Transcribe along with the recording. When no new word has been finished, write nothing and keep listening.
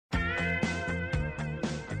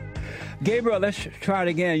Gabriel, let's try it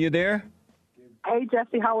again. You there? Hey,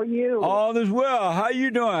 Jesse, how are you? All is well. How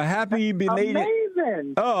you doing? Happy belated.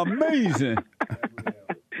 Amazing. Oh, amazing.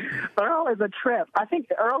 Earl is a trip. I think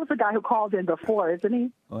Earl is the guy who called in before, isn't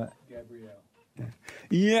he? What? Gabrielle.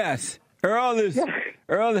 Yes. Earl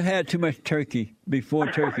had too much turkey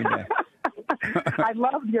before Turkey Day. I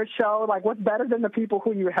love your show. Like, what's better than the people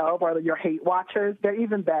who you help or your hate watchers? They're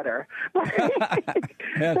even better. That's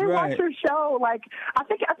they right. watch your show. Like, I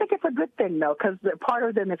think it's a good thing though, because part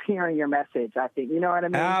of them is hearing your message. I think you know what I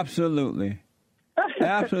mean. Absolutely.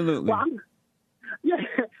 Absolutely. Well,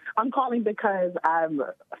 I'm calling because I'm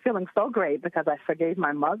feeling so great because I forgave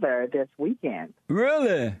my mother this weekend.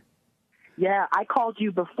 Really? Yeah, I called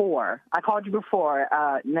you before.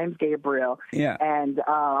 Name's Gabriel. Yeah. And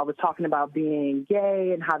I was talking about being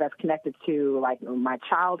gay and how that's connected to, like, my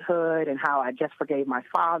childhood and how I just forgave my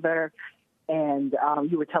father. And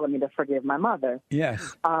you were telling me to forgive my mother. Yes.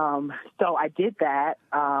 So I did that.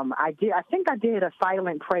 I think I did a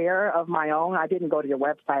silent prayer of my own. I didn't go to your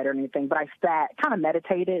website or anything, but I sat, kind of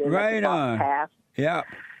meditated. And Right on. Past. Yeah.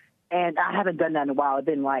 And I haven't done that in a while. I've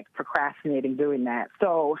been, like, procrastinating doing that.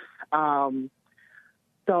 So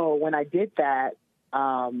when I did that,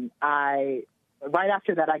 right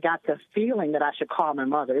after that, I got the feeling that I should call my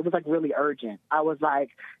mother. It was, like, really urgent. I was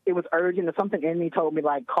like, it was urgent. And something in me told me,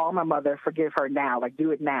 like, call my mother, forgive her now, like,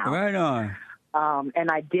 do it now. Right on. And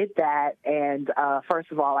I did that. And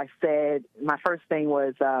first of all, I said, my first thing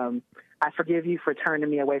was, I forgive you for turning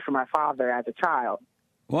me away from my father as a child.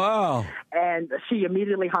 Wow. And she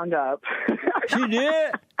immediately hung up. She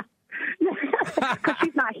did? Because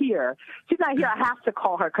she's not here. She's not here. I have to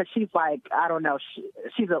call her because she's like, I don't know,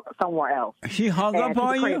 she's somewhere else. She hung up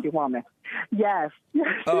on you? She's a crazy woman. Yes.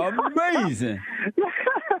 Amazing.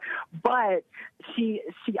 But she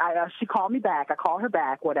called me back. I called her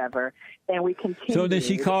back, whatever, and we continued. So did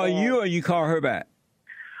she call you or you call her back?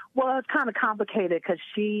 Well, it's kind of complicated because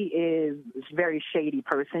she is a very shady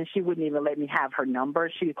person. She wouldn't even let me have her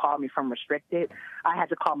number. She called me from restricted. I had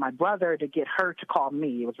to call my brother to get her to call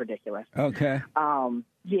me. It was ridiculous. Okay.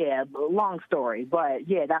 Yeah, long story. But,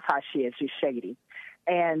 yeah, that's how she is. She's shady.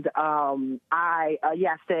 And I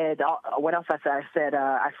said, what else I said? I said,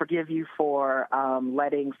 I forgive you for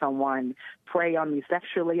letting someone prey on me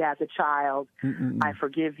sexually as a child. I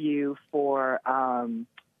forgive you for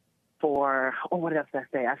what else did I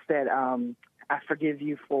say? I said, I forgive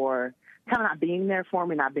you for kind of not being there for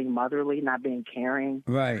me, not being motherly, not being caring.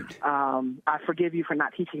 Right. I forgive you for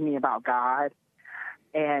not teaching me about God.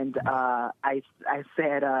 And I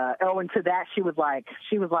said, and to that she was like,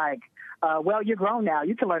 well, you're grown now.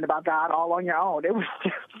 You can learn about God all on your own. It was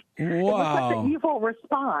just, It was such an evil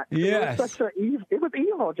response. Yes. It was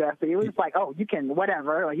evil, Jesse. It was like, oh, you can,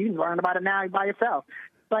 whatever. Like, you can learn about it now by yourself.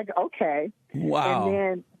 It's like, okay. Wow.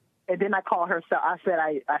 And then I called her, so I said,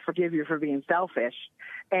 I forgive you for being selfish.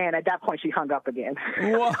 And at that point, she hung up again.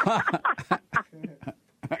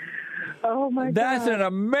 Oh, my God. That's an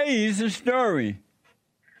amazing story.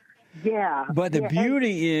 Yeah. But the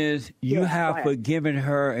beauty is you have forgiven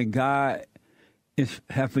her and God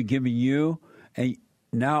have forgiven you. And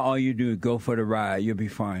now all you do is go for the ride. You'll be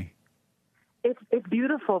fine. It's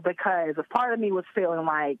beautiful because a part of me was feeling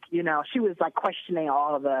like, she was like questioning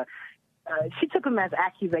all of the, she took them as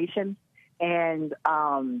accusations, and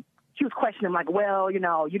she was questioning like, well, you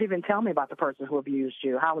didn't even tell me about the person who abused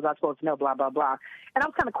you. How was I supposed to know, blah, blah, blah. And I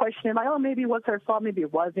was kind of questioning like, oh, maybe it was her fault, maybe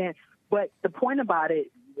it wasn't. But the point about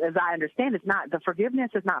it, as I understand, it's not, the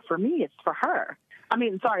forgiveness is not for me, it's for her. I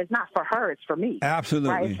mean, sorry, it's not for her, it's for me. Absolutely.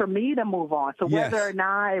 Right? It's for me to move on. So whether or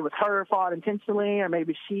not it was her fault intentionally or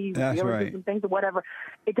maybe she really did some things or whatever,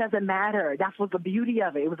 it doesn't matter. That's what the beauty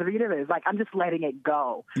of it. It was the beauty of it. It's like, I'm just letting it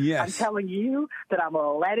go. Yes. I'm telling you that I'm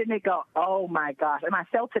letting it go. Oh, my gosh. And I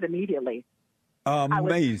felt it immediately.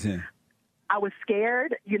 Amazing. I was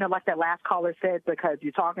scared, like that last caller said, because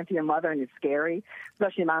you're talking to your mother and it's scary.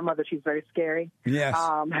 Especially my mother, she's very scary. Yes.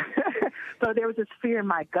 So there was this fear in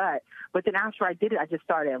my gut. But then after I did it, I just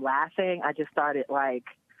started laughing. I just started like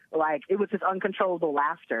it was this uncontrollable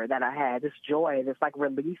laughter that I had, this joy, this like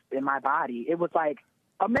release in my body. It was like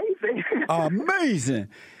amazing. Amazing.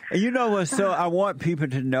 And you know what? So I want people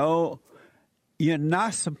to know you're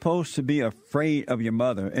not supposed to be afraid of your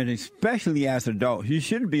mother, and especially as adults. You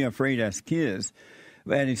shouldn't be afraid as kids,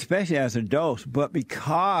 and especially as adults. But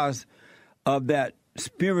because of that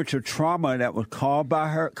spiritual trauma that was caused by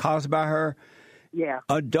her,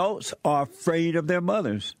 adults are afraid of their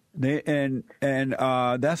mothers. And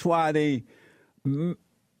that's why they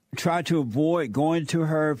try to avoid going to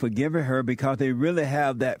her, forgiving her, because they really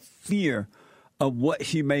have that fear of what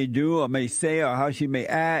she may do or may say or how she may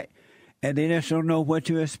act. and they just don't know what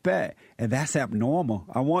to expect. And that's abnormal.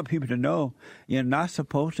 I want people to know you're not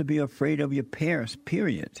supposed to be afraid of your parents,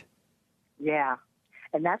 period. Yeah.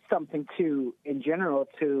 And that's something, too, in general,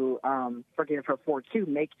 to forgive her for, too.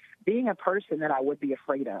 Being a person that I would be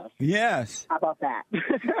afraid of. Yes. How about that?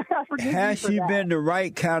 Had she been the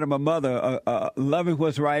right kind of a mother, loving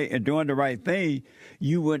what's right and doing the right thing,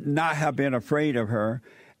 you would not have been afraid of her.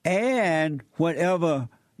 And whatever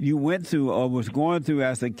you went through or was going through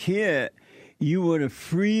as a kid, you would have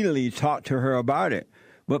freely talked to her about it.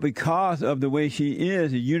 But because of the way she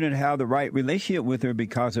is, you didn't have the right relationship with her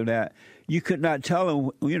because of that. You could not tell her,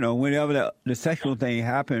 whenever the sexual thing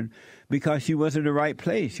happened, because she wasn't the right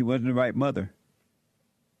place. She wasn't the right mother.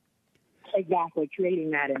 Exactly,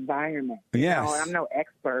 creating that environment. Yes. I'm no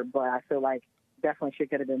expert, but I feel like definitely she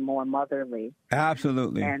could have been more motherly.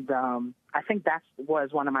 Absolutely. And I think that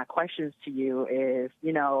was one of my questions to you is,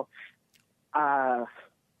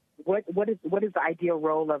 what is the ideal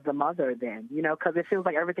role of the mother then? Because it feels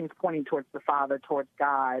like everything's pointing towards the Father, towards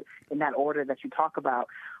God, in that order that you talk about.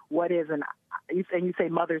 And you say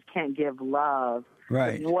mothers can't give love.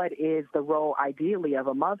 Right. What is the role ideally of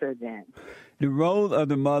a mother then? The role of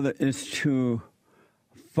the mother is to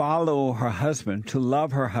follow her husband, to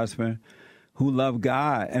love her husband who loved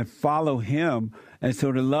God and follow him. And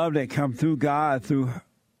so the love that comes through God,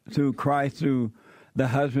 through Christ, through the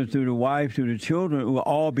husband, through the wife, through the children, will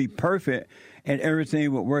all be perfect and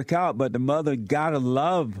everything will work out. But the mother got to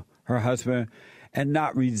love her husband and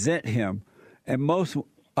not resent him. And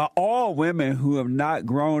all women who have not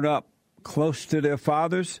grown up close to their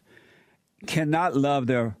fathers cannot love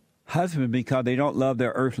their husband because they don't love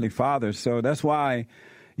their earthly fathers. So that's why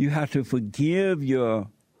you have to forgive your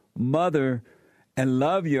mother and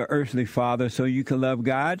love your earthly father so you can love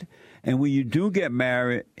God. And when you do get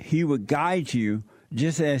married, he will guide you,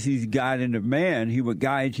 just as he's guiding the man. He would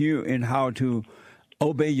guide you in how to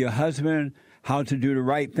obey your husband, how to do the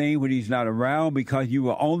right thing when he's not around, because you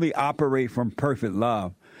will only operate from perfect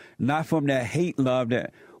love, not from that hate love,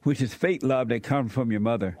 which is fake love that comes from your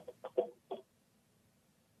mother.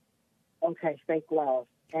 Okay, fake love.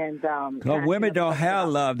 And women don't have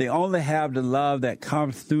love. They only have the love that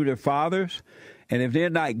comes through their fathers. And if they're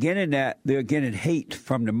not getting that, they're getting hate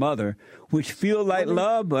from the mother, which feel like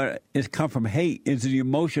love, but it's come from hate. It's the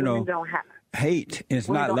emotional hate. It's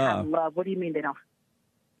not love. Have love. What do you mean they don't?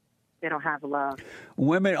 They don't have love.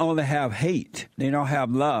 Women only have hate. They don't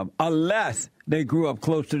have love unless they grew up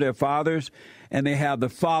close to their fathers and they have the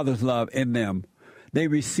father's love in them. They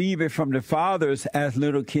receive it from the fathers as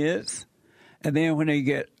little kids. And then when they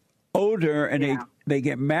get older and they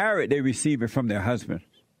get married, they receive it from their husband.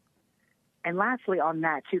 And lastly on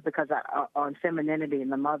that, too, because on femininity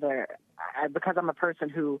and the mother, because I'm a person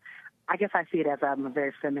who, I guess I see it as I'm a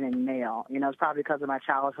very feminine male. It's probably because of my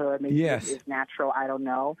childhood. Maybe it's natural. I don't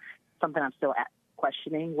know. Something I'm still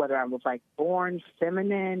questioning, whether I was born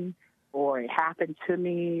feminine or it happened to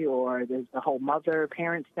me or there's the whole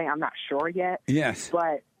mother-parents thing. I'm not sure yet. Yes.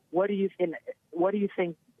 But what do you think?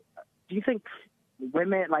 Do you think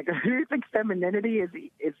women, do you think femininity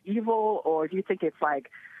is evil, or do you think it's I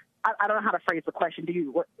don't know how to phrase the question.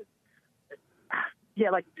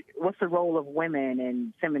 What's the role of women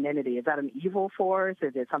in femininity? Is that an evil force?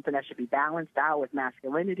 Is it something that should be balanced out with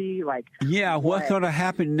masculinity? What's going to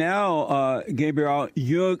happen now, Gabriel,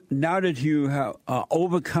 now that you have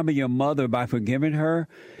overcome your mother by forgiving her,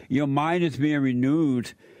 your mind is being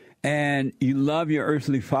renewed, and you love your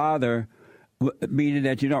earthly father, meaning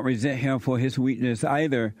that you don't resent him for his weakness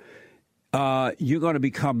either. You're going to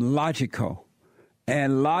become logical.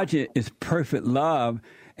 And logic is perfect love,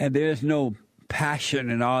 and there's no passion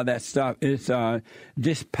and all that stuff. It's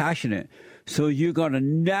dispassionate. So you're going to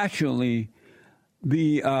naturally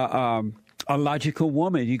be a logical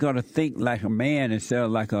woman. You're going to think like a man instead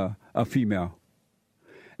of like a female,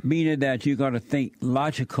 meaning that you're going to think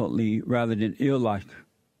logically rather than illogically.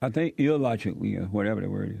 I think illogically or whatever the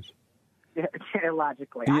word is. Yeah,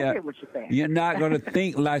 illogically. I get what you're saying. You're not going to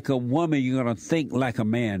think like a woman. You're going to think like a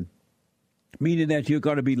man. Meaning that you're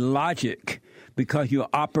going to be logic because you're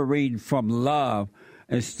operating from love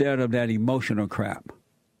instead of that emotional crap.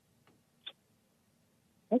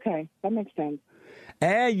 Okay, that makes sense.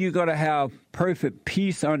 And you're going to have perfect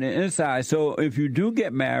peace on the inside. So if you do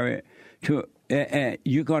get married, you're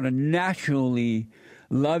going to naturally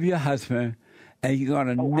love your husband, and you're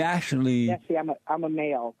going to naturally... Yes, see, I'm a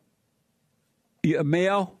male. You're a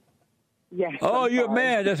male? Yes. Oh, you're a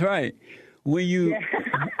man. That's right. When you... Yeah.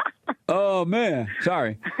 Oh, man.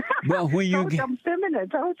 Sorry. But when you I'm feminine.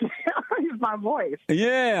 Told you. It's my voice.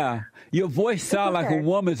 Yeah. Your voice sounds like a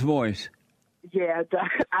woman's voice. Yeah,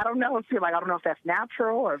 I don't know. I don't know if that's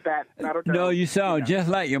natural or if that. I don't know. No, you sound just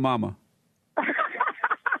like your mama.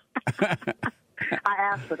 I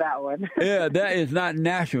asked for that one. Yeah, that is not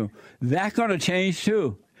natural. That's going to change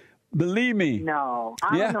too. Believe me. No,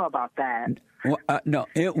 I don't know about that. Well, no,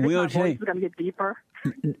 it will change. Is going to get deeper?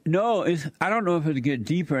 No, I don't know if it'll get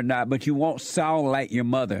deeper or not, but you won't sound like your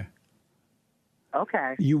mother.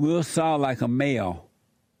 Okay. You will sound like a male.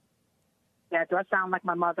 Yeah, do I sound like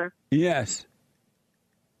my mother? Yes.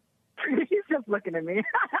 He's just looking at me.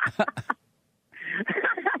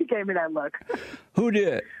 He gave me that look. Who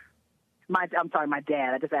did? I'm sorry, my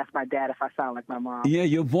dad. I just asked my dad if I sound like my mom. Yeah,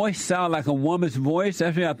 your voice sounds like a woman's voice.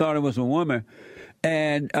 That's why I thought it was a woman.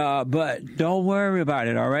 And but don't worry about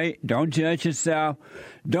it, all right? Don't judge yourself.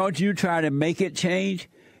 Don't you try to make it change.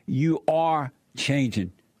 You are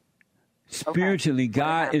changing. Spiritually, okay.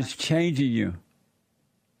 God is changing you.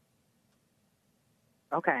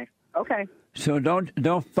 Okay. So don't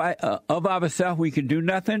fight. Of ourselves, we can do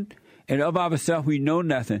nothing, and of ourselves, we know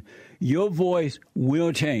nothing. Your voice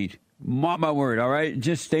will change. Mark my word, all right?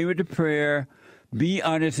 Just stay with the prayer. Be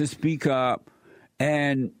honest and speak up.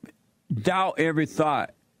 And doubt every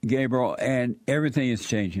thought, Gabriel, and everything is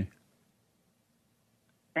changing.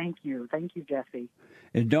 Thank you, Jesse.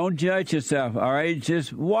 And don't judge yourself, all right?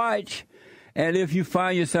 Just watch. And if you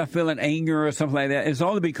find yourself feeling anger or something like that, it's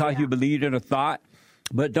only because you believed in a thought.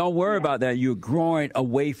 But don't worry about that. You're growing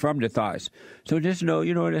away from the thoughts. So just know,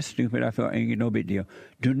 that's stupid. I feel angry. No big deal.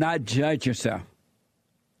 Do not judge yourself.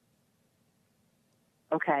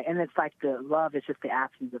 Okay, and it's like the love is just the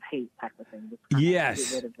absence of hate type of thing.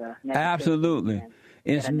 Yes, absolutely.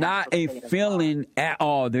 It's not a feeling at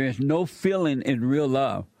all. There is no feeling in real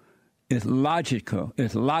love. It's logical.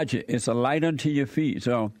 It's logic. It's a light unto your feet.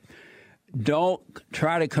 So don't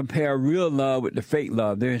try to compare real love with the fake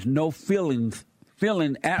love. There is no feeling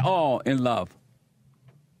at all in love.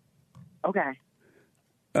 Okay.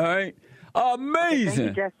 All right. Amazing.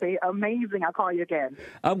 Okay, thank you, Jesse. Amazing. I'll call you again.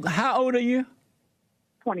 How old are you?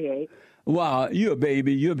 28. Wow, you're a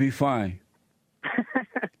baby. You'll be fine.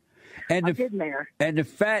 I'm getting there. And the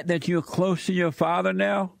fact that you're close to your father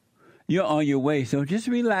now, you're on your way. So just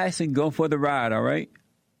relax and go for the ride, all right?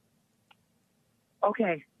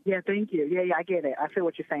 Okay. Yeah, thank you. Yeah, I get it. I feel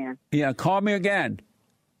what you're saying. Yeah, call me again.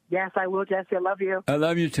 Yes, I will, Jesse. I love you. I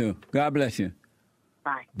love you too. God bless you.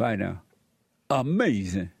 Bye. Bye now.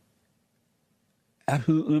 Amazing.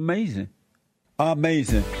 Absolutely amazing.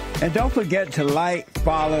 Amazing. And don't forget to like,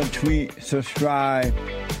 follow, tweet, subscribe,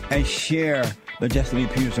 and share the Jesse Lee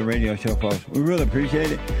Peterson radio show, folks. We really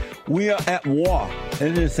appreciate it. We are at war.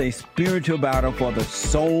 It is a spiritual battle for the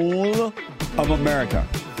soul of America.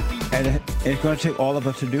 And it's going to take all of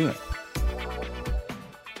us to do it.